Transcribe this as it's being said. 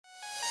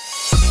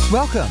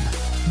Welcome.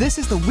 This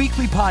is the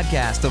weekly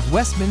podcast of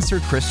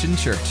Westminster Christian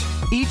Church.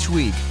 Each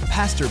week,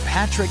 Pastor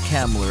Patrick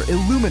Kamler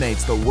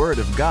illuminates the Word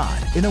of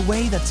God in a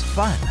way that's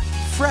fun,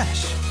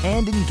 fresh,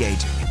 and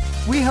engaging.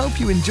 We hope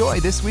you enjoy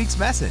this week's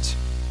message.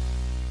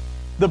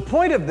 The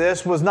point of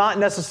this was not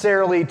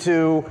necessarily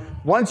to,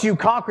 once you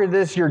conquer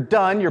this, you're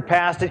done, you're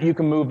past it, you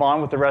can move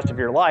on with the rest of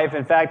your life.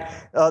 In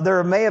fact,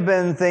 there may have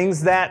been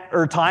things that,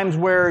 or times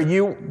where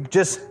you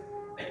just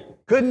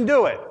couldn't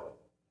do it.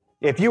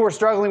 If you were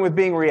struggling with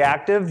being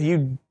reactive,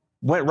 you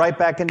went right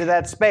back into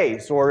that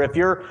space. Or if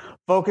you're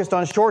focused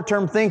on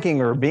short-term thinking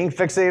or being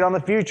fixated on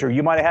the future,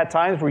 you might have had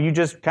times where you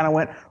just kind of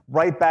went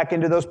right back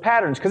into those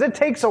patterns. Because it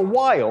takes a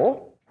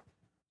while.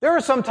 There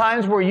are some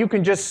times where you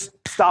can just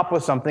stop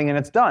with something and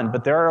it's done,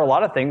 but there are a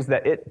lot of things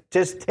that it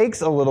just takes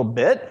a little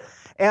bit.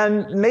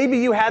 And maybe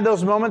you had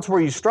those moments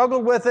where you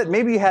struggled with it.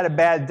 Maybe you had a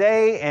bad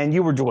day and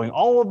you were doing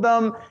all of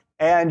them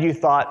and you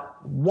thought,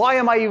 why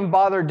am I even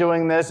bothered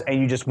doing this? And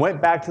you just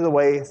went back to the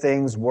way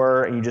things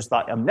were and you just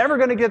thought, I'm never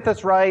going to get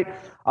this right.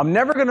 I'm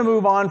never going to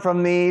move on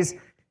from these.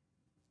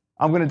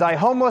 I'm going to die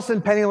homeless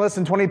and penniless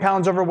and 20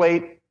 pounds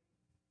overweight,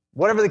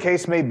 whatever the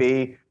case may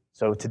be.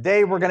 So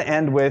today we're going to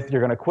end with,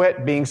 you're going to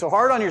quit being so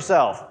hard on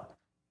yourself.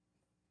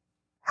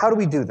 How do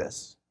we do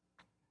this?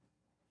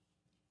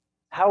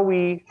 How are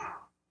we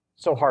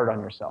so hard on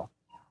yourself?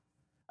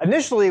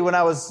 Initially, when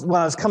I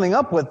was coming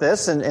up with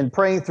this and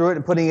praying through it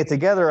and putting it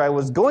together, I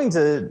was going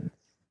to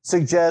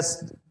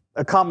suggest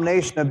a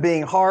combination of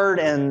being hard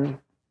and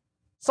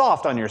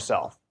soft on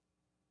yourself.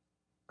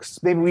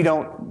 Maybe we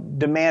don't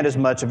demand as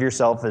much of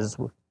yourself as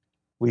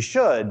we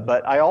should,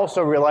 but I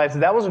also realized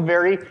that was a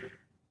very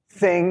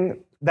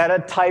thing that a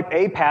type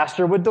A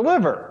pastor would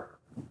deliver.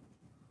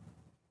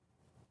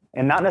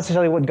 And not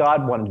necessarily what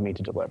God wanted me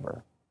to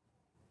deliver.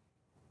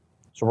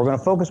 So we're going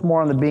to focus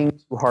more on the being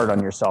too hard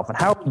on yourself. And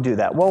how do you do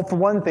that? Well, for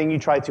one thing, you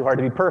try too hard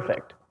to be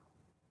perfect.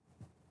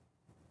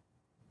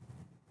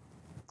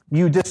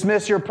 You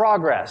dismiss your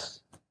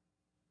progress.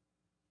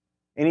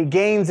 Any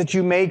gains that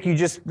you make, you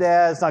just,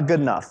 it's not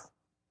good enough.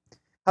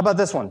 How about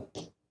this one?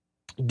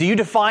 Do you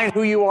define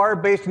who you are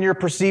based on your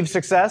perceived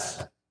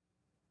success?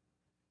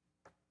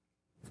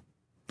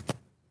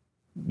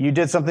 You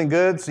did something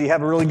good, so you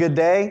have a really good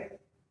day.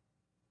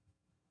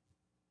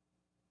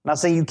 I'm not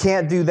saying you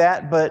can't do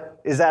that, but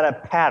is that a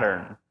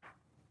pattern?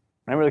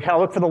 And we kind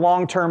of look for the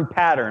long-term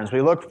patterns.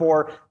 We look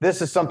for,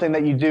 this is something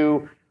that you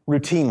do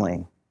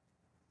routinely.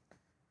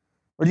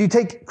 Or do you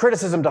take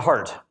criticism to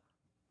heart?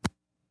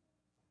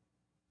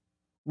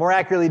 More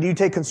accurately, do you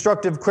take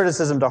constructive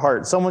criticism to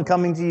heart? Someone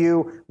coming to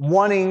you,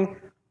 wanting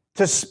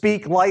to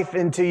speak life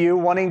into you,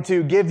 wanting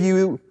to give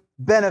you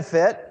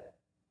benefit,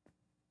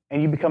 and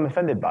you become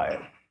offended by it.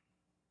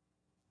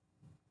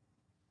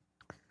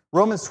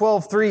 Romans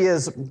 12:3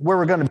 is where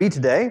we're going to be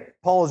today.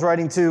 Paul is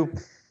writing to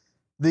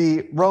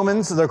the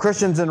Romans, the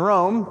Christians in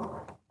Rome,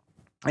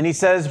 and he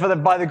says,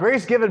 by the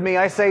grace given me,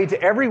 I say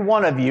to every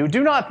one of you,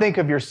 do not think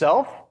of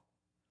yourself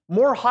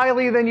more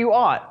highly than you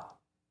ought,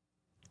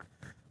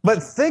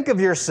 but think of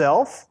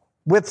yourself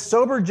with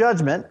sober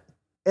judgment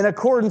in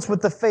accordance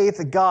with the faith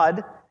that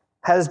God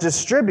has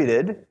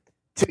distributed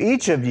to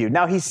each of you.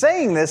 Now, he's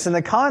saying this in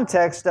the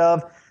context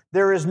of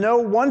there is no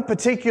one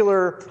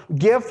particular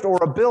gift or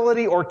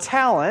ability or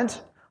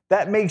talent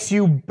that makes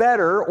you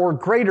better or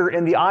greater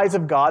in the eyes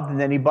of God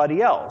than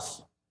anybody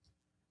else.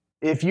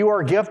 If you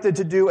are gifted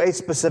to do a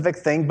specific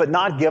thing, but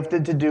not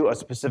gifted to do a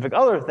specific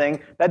other thing,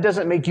 that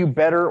doesn't make you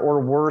better or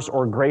worse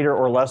or greater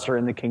or lesser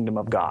in the kingdom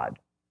of God.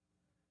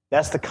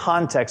 That's the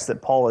context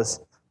that Paul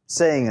is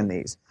saying in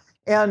these.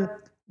 And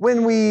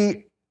when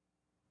we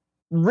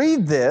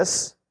read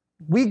this,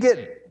 we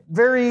get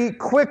very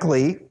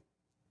quickly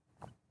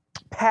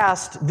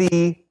past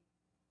the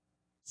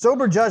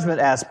sober judgment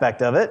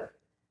aspect of it,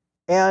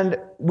 and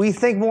we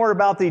think more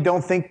about the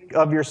don't think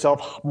of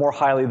yourself more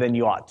highly than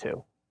you ought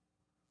to,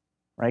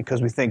 right?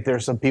 Because we think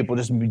there's some people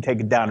just be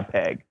taken down a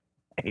peg.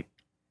 Right?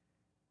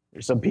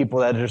 There's some people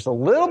that are just a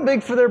little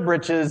big for their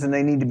britches and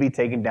they need to be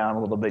taken down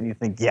a little bit, and you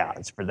think, yeah,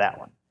 it's for that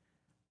one.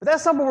 But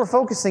that's not what we're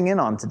focusing in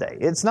on today.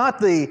 It's not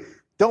the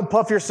don't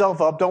puff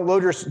yourself up, don't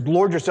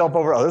lord yourself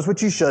over others,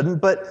 which you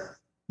shouldn't, but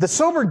the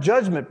sober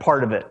judgment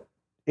part of it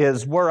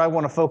is where I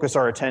want to focus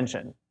our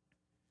attention.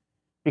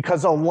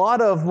 Because a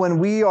lot of when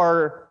we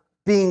are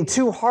being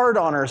too hard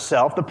on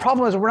ourselves, the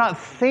problem is we're not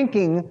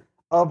thinking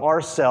of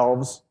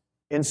ourselves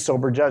in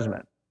sober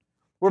judgment.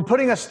 We're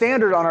putting a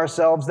standard on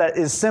ourselves that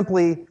is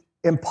simply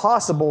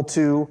impossible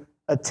to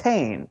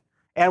attain.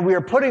 And we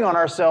are putting on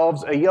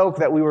ourselves a yoke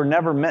that we were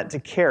never meant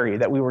to carry,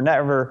 that we were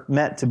never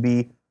meant to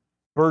be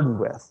burdened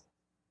with.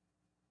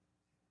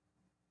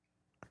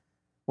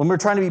 When we're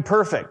trying to be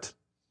perfect,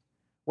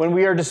 when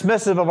we are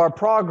dismissive of our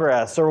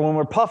progress, or when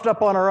we're puffed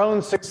up on our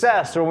own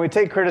success, or when we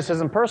take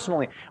criticism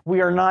personally, we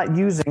are not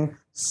using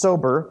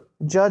sober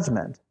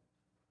judgment.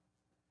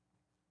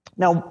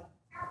 Now,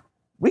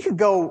 we could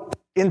go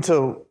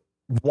into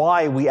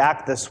why we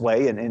act this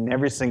way in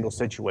every single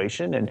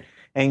situation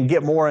and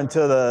get more into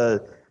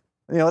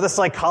the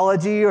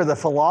psychology or the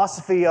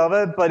philosophy of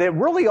it, but it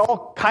really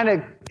all kind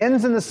of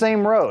ends in the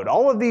same road.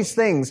 All of these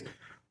things,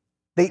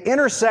 they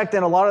intersect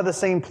in a lot of the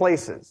same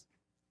places.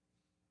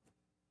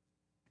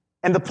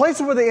 And the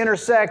places where they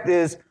intersect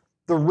is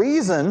the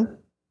reason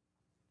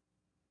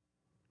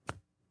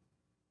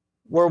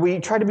where we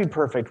try to be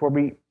perfect, where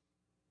we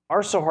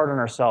are so hard on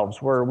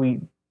ourselves, where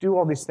we do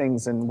all these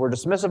things and we're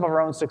dismissive of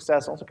our own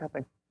success, all that kind of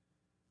thing,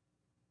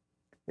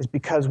 is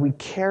because we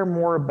care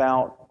more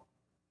about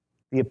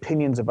the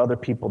opinions of other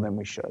people than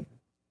we should.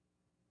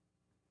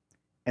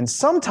 And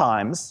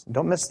sometimes,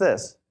 don't miss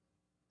this,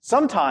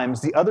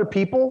 sometimes the other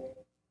people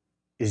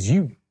is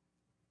you.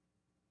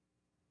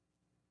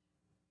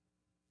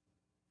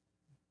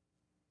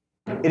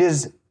 It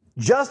is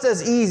just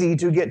as easy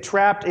to get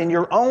trapped in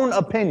your own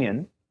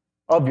opinion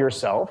of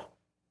yourself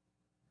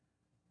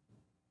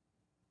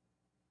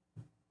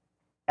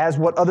as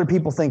what other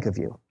people think of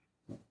you.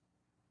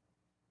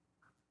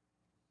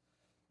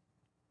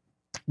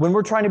 When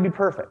we're trying to be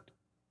perfect,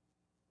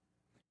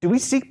 do we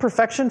seek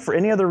perfection for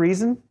any other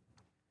reason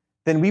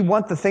than we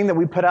want the thing that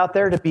we put out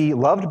there to be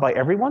loved by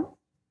everyone?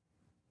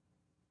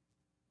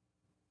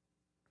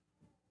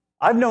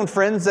 I've known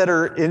friends that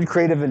are in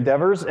creative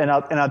endeavors, and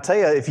I'll tell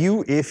you,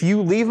 if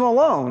you leave them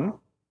alone,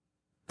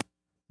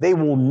 they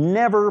will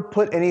never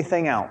put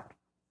anything out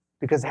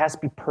because it has to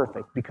be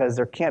perfect, because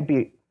there can't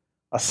be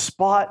a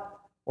spot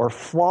or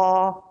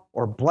flaw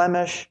or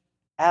blemish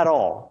at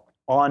all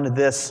on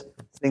this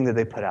thing that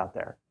they put out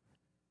there.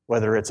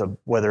 Whether it's a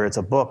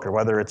book or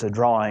whether it's a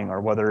drawing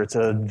or whether it's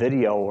a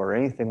video or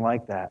anything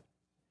like that.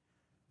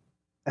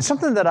 And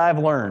something that I've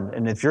learned,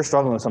 and if you're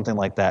struggling with something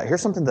like that,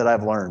 here's something that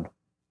I've learned.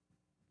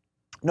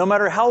 No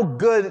matter how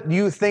good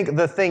you think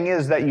the thing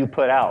is that you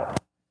put out,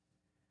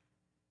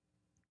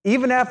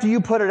 even after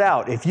you put it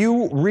out, if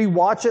you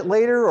rewatch it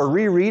later or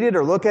reread it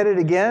or look at it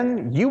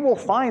again, you will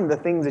find the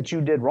things that you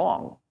did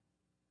wrong.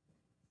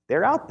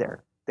 They're out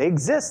there. They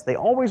exist. They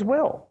always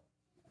will.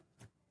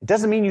 It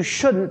doesn't mean you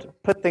shouldn't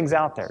put things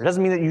out there. It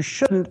doesn't mean that you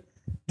shouldn't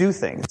do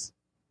things.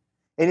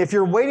 And if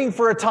you're waiting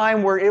for a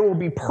time where it will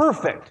be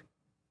perfect,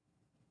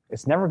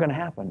 it's never going to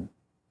happen.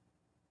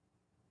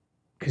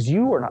 Because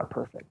you are not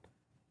perfect.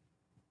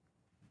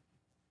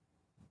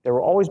 There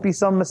will always be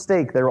some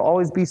mistake. There will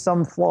always be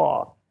some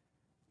flaw.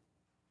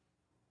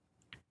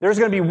 There's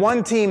going to be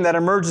one team that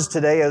emerges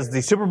today as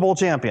the Super Bowl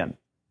champion.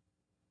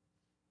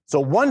 So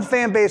one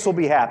fan base will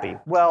be happy.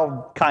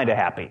 Well, kind of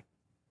happy.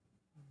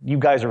 You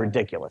guys are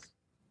ridiculous.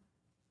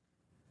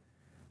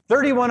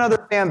 31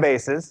 other fan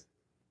bases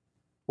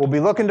will be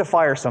looking to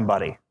fire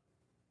somebody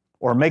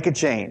or make a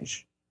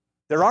change.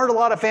 There aren't a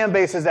lot of fan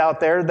bases out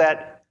there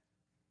that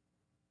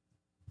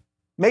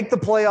make the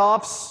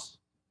playoffs,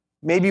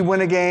 maybe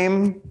win a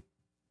game,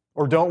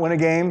 or don't win a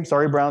game.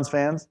 Sorry, Browns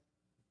fans.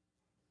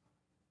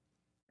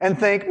 And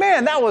think,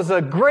 man, that was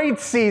a great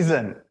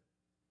season.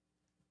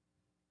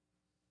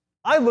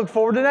 I look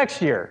forward to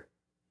next year.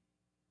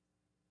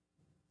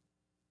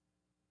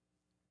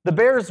 The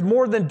Bears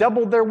more than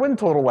doubled their win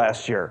total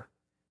last year.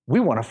 We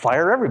want to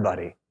fire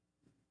everybody.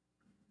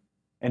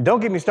 And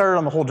don't get me started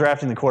on the whole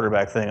drafting the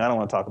quarterback thing. I don't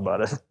want to talk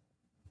about it.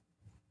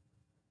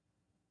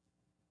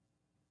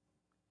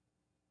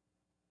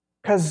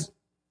 Because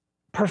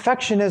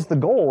perfection is the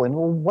goal. And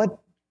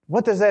well,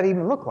 what does that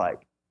even look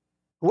like?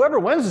 Whoever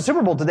wins the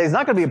Super Bowl today is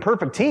not going to be a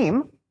perfect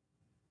team.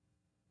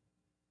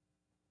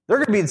 They're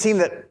going to be the team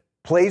that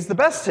plays the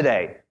best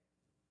today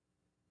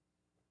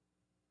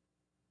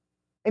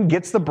and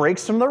gets the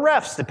breaks from the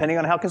refs, depending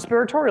on how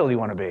conspiratorial you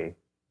want to be.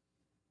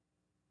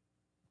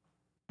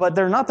 But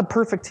they're not the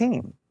perfect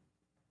team.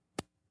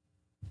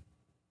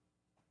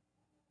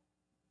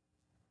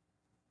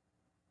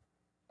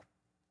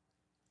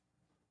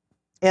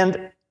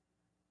 And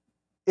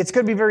it's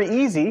going to be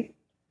very easy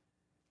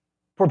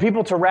for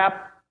people to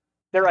wrap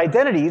their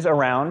identities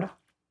around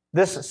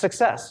this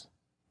success.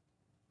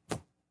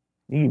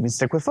 You can even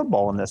stick with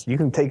football in this. You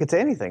can take it to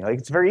anything. Like,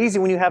 it's very easy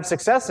when you have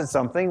success at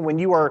something, when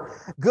you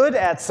are good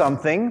at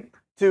something,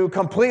 to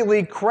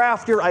completely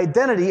craft your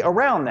identity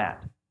around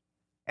that.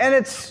 And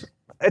it's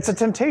a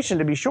temptation,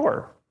 to be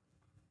sure.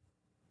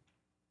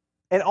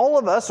 And all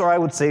of us, or I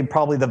would say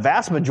probably the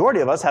vast majority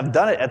of us, have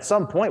done it at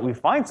some point. We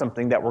find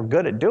something that we're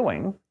good at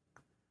doing,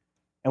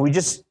 and we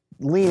just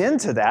lean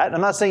into that.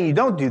 I'm not saying you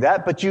don't do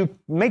that, but you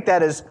make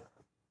that as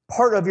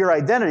part of your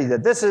identity,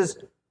 that this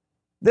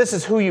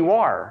is who you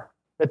are,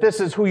 that this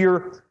is who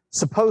you're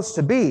supposed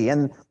to be.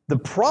 And the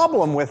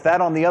problem with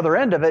that on the other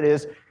end of it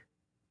is,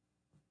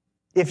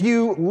 if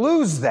you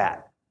lose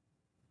that,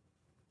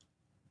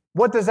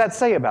 what does that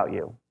say about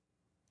you?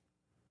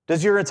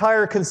 Does your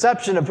entire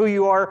conception of who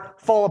you are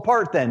fall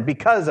apart then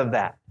because of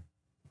that?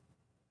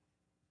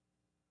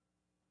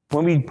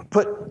 When we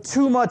put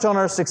too much on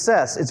our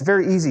success, it's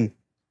very easy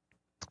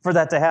for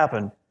that to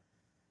happen.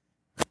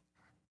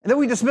 And then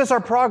we dismiss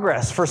our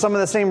progress for some of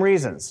the same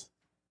reasons.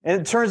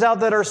 And it turns out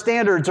that our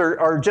standards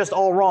are just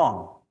all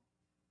wrong.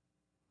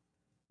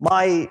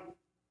 My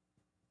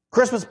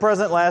Christmas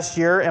present last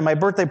year and my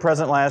birthday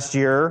present last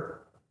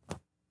year, I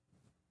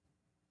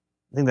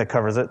think that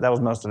covers it. That was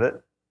most of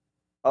it.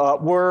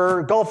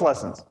 were golf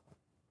lessons.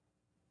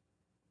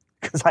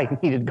 Because I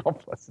needed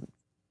golf lessons.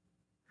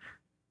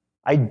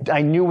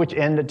 I knew which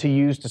end to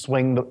use to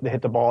swing to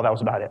hit the ball. That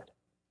was about it.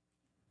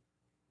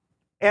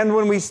 And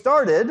when we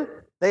started,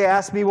 they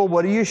asked me, well,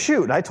 what do you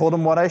shoot? And I told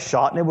them what I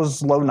shot, and it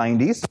was low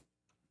 90s. And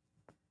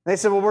they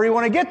said, well, where do you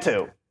want to get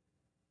to?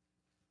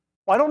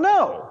 Well, I don't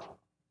know.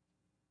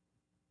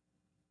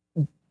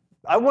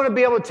 I want to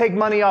be able to take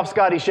money off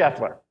Scotty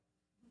Scheffler.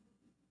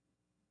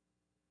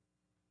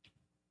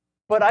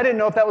 But I didn't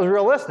know if that was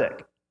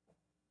realistic.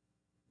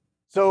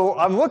 So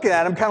I'm looking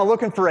at him, kind of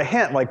looking for a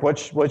hint, like what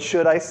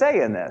should I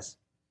say in this?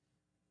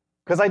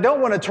 Because I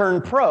don't want to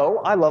turn pro.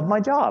 I love my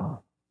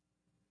job.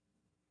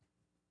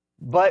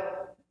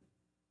 But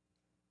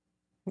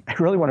I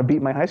really want to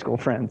beat my high school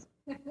friends.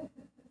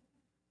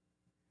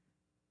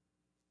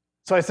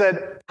 So I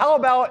said, how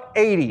about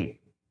 80?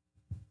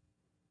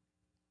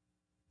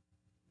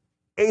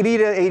 80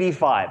 to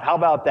 85. How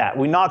about that?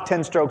 We knocked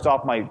 10 strokes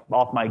off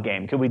my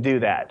game. Could we do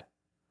that?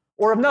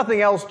 Or if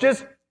nothing else,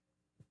 just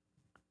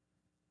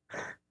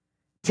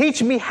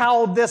teach me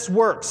how this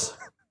works.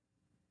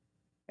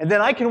 And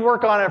then I can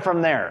work on it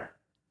from there.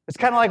 It's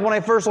kind of like when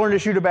I first learned to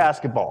shoot a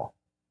basketball.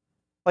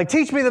 Like,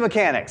 teach me the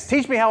mechanics.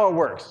 Teach me how it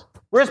works.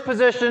 Wrist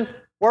position,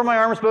 where my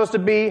arm is supposed to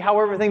be, how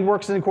everything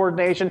works in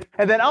coordination,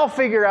 and then I'll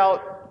figure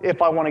out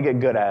if I want to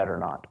get good at it or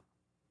not.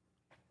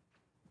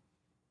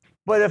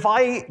 But if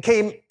I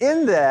came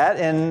in that,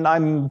 and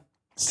I'm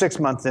 6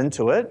 months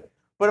into it,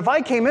 but if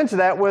I came into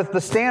that with the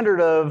standard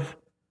of,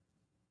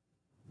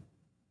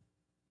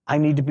 I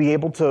need to be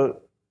able to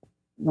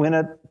win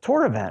a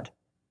tour event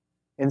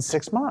in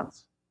 6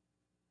 months,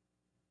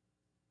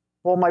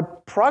 well, my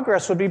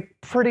progress would be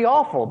pretty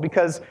awful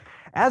because,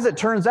 as it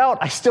turns out,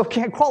 I still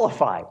can't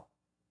qualify.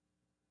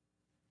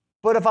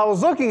 But if I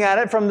was looking at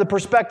it from the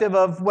perspective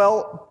of,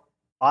 well,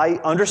 I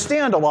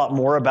understand a lot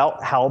more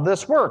about how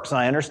this works, and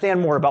I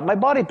understand more about my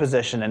body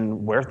position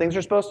and where things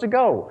are supposed to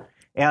go,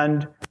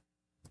 and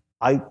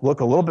I look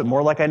a little bit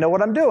more like I know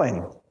what I'm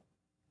doing,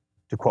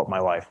 to quote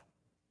my wife.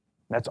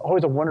 That's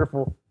always a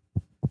wonderful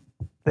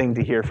thing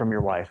to hear from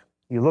your wife.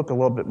 You look a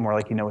little bit more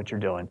like you know what you're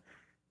doing.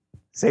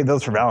 Save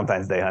those for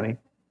Valentine's Day, honey.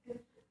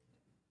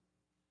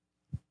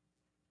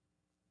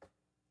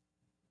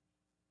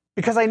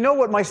 Because I know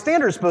what my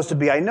standard is supposed to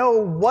be. I know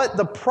what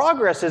the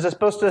progress is. It's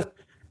supposed to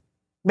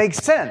make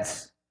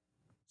sense.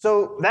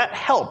 So that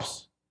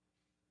helps.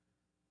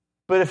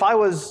 But if I'm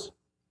going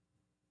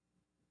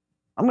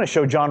to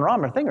show John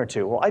Rahm a thing or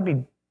two, well, I'd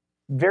be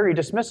very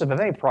dismissive of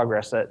any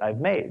progress that I've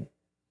made.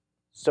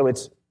 So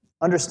it's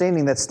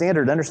understanding that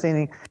standard,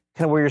 understanding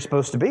kind of where you're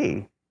supposed to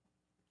be.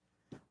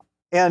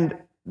 And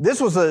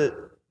this was a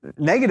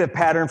negative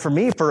pattern for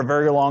me for a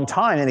very long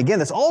time. And again,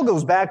 this all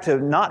goes back to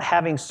not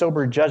having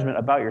sober judgment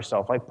about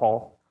yourself, like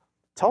Paul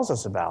tells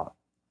us about.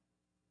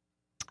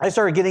 I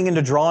started getting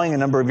into drawing a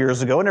number of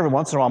years ago, and every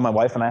once in a while my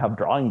wife and I have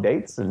drawing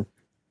dates. And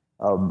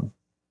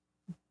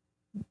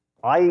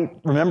I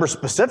remember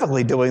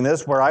specifically doing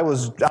this where I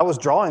was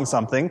drawing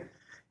something,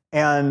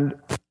 and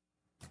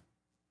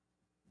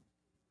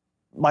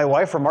my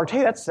wife remarked,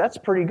 hey, that's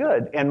pretty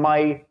good. And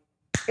my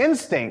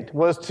instinct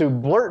was to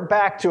blurt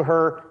back to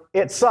her,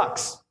 it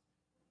sucks.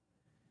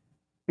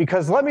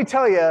 Because let me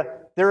tell you,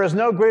 there is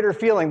no greater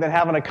feeling than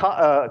having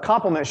a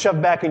compliment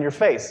shoved back in your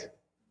face.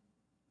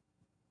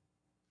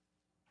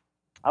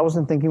 I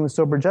wasn't thinking with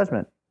sober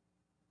judgment.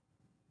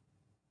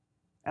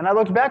 And I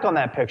looked back on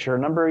that picture a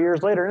number of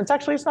years later, and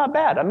it's not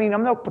bad. I mean,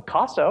 I'm no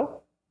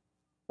Picasso.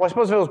 Well, I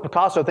suppose if it was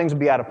Picasso, things would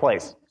be out of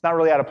place. It's not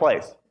really out of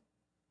place.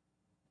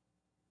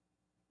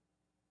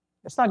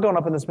 It's not going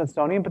up in the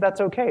Smithsonian, but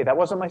that's okay. That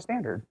wasn't my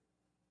standard.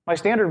 My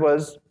standard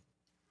was,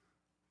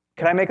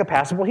 can I make a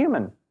passable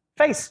human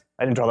face?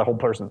 I didn't draw the whole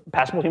person.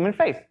 Passable human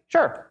face,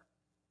 sure.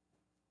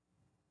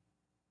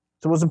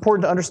 So it was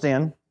important to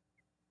understand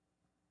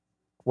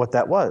what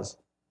that was.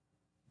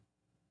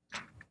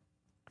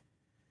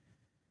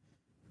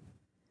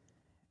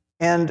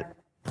 And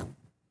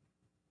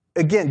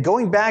again,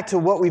 going back to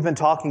what we've been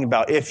talking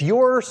about, if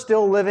you're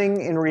still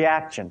living in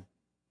reaction,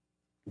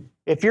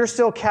 if you're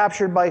still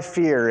captured by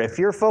fear, if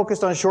you're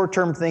focused on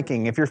short-term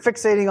thinking, if you're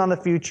fixating on the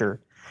future,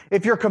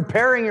 if you're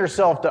comparing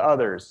yourself to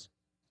others,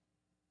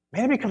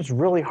 man, it becomes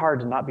really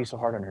hard to not be so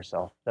hard on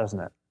yourself, doesn't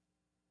it?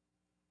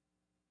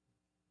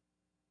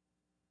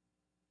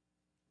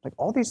 Like,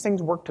 all these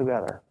things work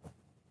together.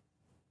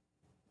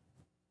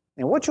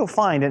 And what you'll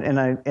find,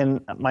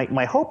 and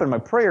my hope and my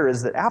prayer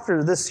is that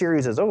after this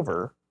series is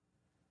over,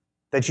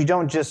 that you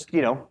don't just,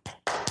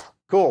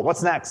 cool,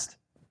 what's next?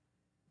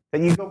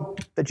 That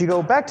you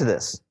go back to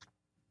this.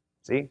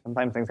 See,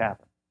 sometimes things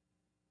happen.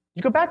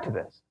 You go back to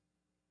this.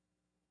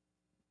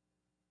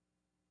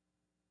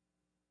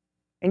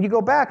 And you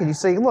go back and you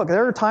say, look,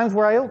 there are times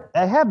where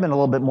I have been a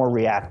little bit more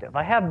reactive.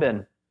 I have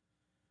been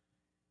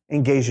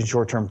engaged in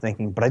short-term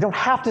thinking, but I don't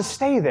have to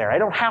stay there. I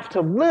don't have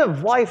to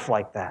live life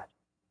like that.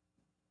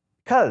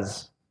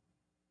 Because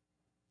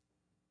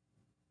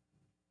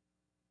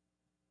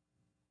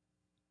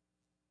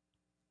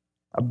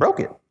I broke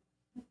it.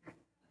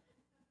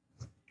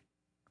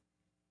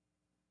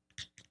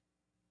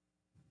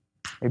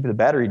 Maybe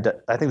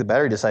I think the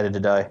battery decided to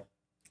die.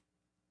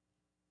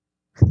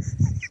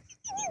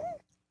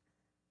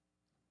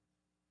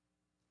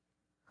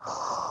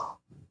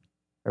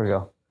 There we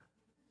go.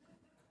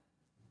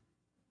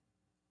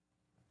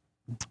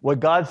 What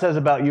God says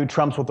about you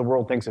trumps what the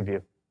world thinks of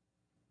you.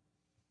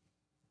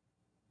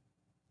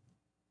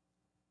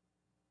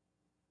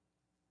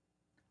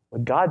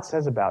 What God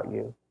says about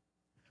you,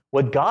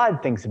 what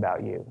God thinks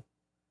about you,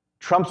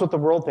 trumps what the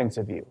world thinks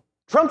of you.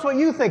 Trumps what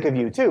you think of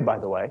you too, by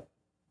the way.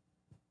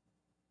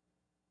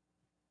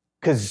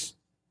 Because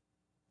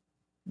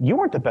you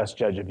weren't the best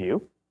judge of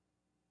you.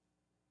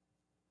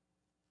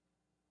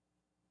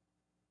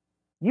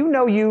 You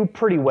know you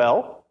pretty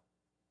well,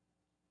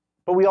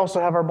 but we also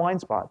have our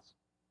blind spots.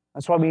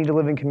 That's why we need to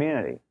live in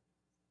community.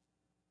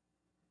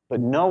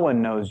 But no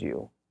one knows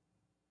you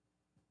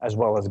as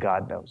well as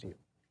God knows you.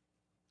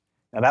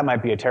 Now that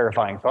might be a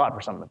terrifying thought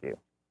for some of you.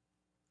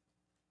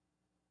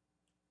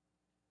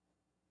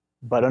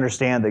 But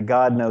understand that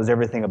God knows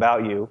everything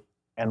about you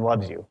and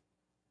loves you.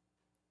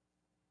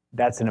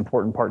 That's an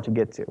important part to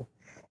get to.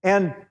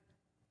 And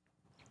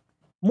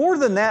more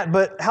than that,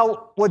 but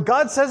what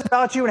God says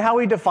about you and how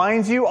He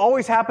defines you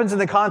always happens in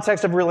the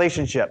context of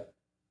relationship.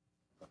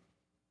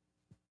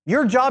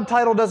 Your job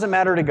title doesn't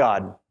matter to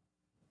God.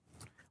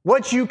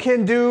 What you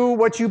can do,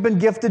 what you've been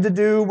gifted to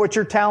do, what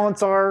your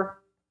talents are,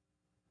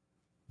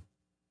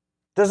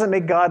 doesn't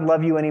make God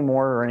love you any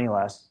more or any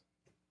less.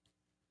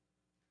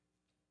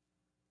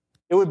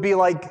 It would be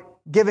like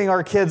giving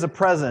our kids a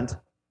present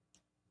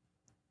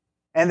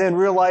and then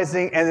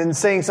realizing and then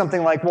saying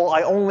something like, well,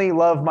 I only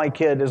love my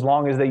kid as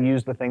long as they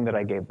use the thing that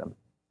I gave them.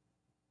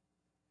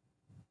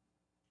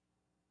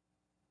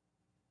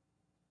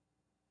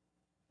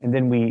 And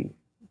then we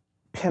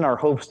pin our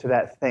hopes to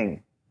that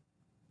thing.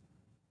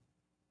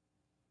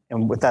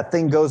 And if that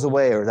thing goes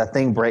away or that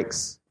thing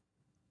breaks,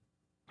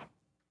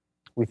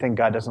 we think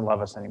God doesn't love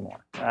us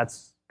anymore.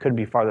 That's could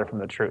be farther from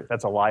the truth.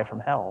 That's a lie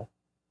from hell.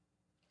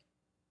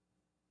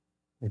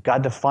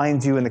 God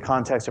defines you in the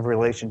context of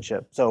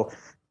relationship.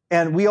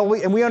 And we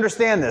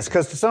understand this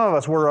because to some of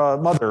us, we're a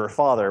mother or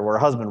father, we're a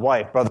husband,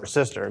 wife, brother,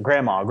 sister,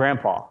 grandma,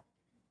 grandpa,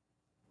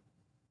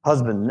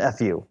 husband,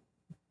 nephew.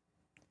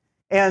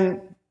 And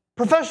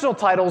professional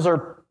titles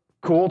are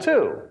cool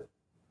too.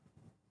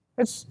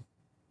 It's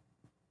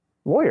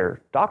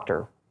lawyer,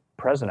 doctor,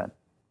 president,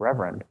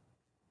 reverend,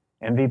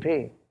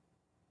 MVP.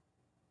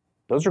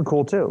 Those are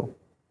cool too.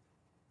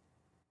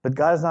 But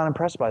God is not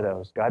impressed by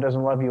those. God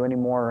doesn't love you any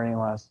more or any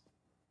less.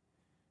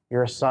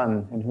 You're a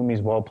son in whom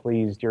He's well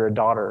pleased. You're a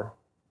daughter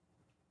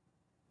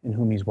in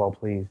whom He's well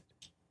pleased.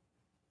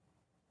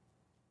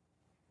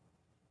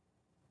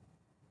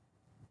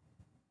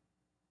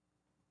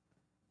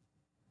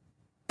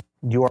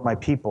 You are my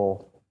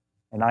people,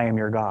 and I am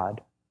your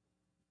God.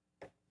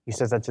 He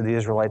says that to the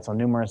Israelites on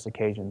numerous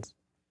occasions.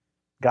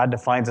 God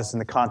defines us in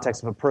the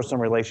context of a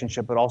personal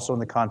relationship, but also in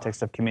the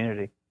context of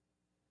community.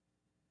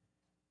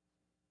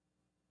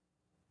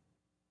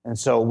 And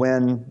so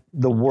when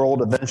the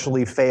world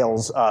eventually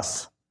fails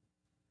us,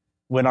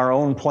 when our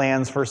own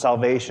plans for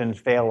salvation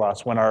fail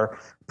us, when our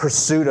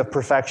pursuit of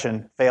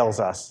perfection fails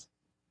us,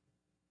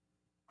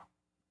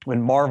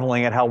 when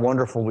marveling at how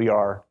wonderful we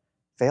are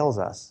fails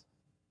us,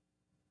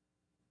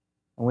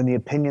 and when the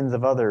opinions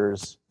of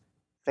others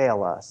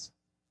fail us,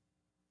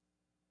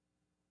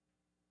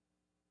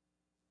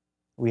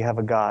 we have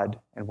a God,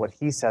 and what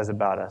He says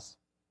about us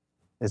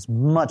is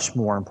much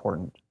more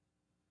important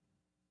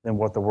than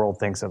what the world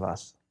thinks of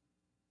us.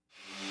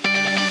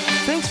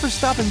 Thanks for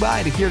stopping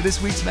by to hear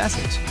this week's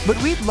message,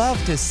 but we'd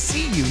love to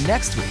see you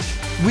next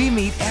week. We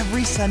meet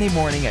every Sunday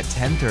morning at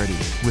 10:30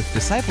 with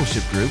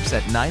discipleship groups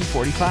at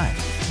 9:45.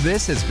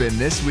 This has been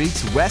this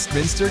week's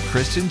Westminster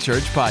Christian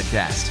Church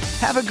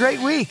podcast. Have a great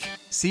week.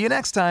 See you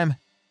next time.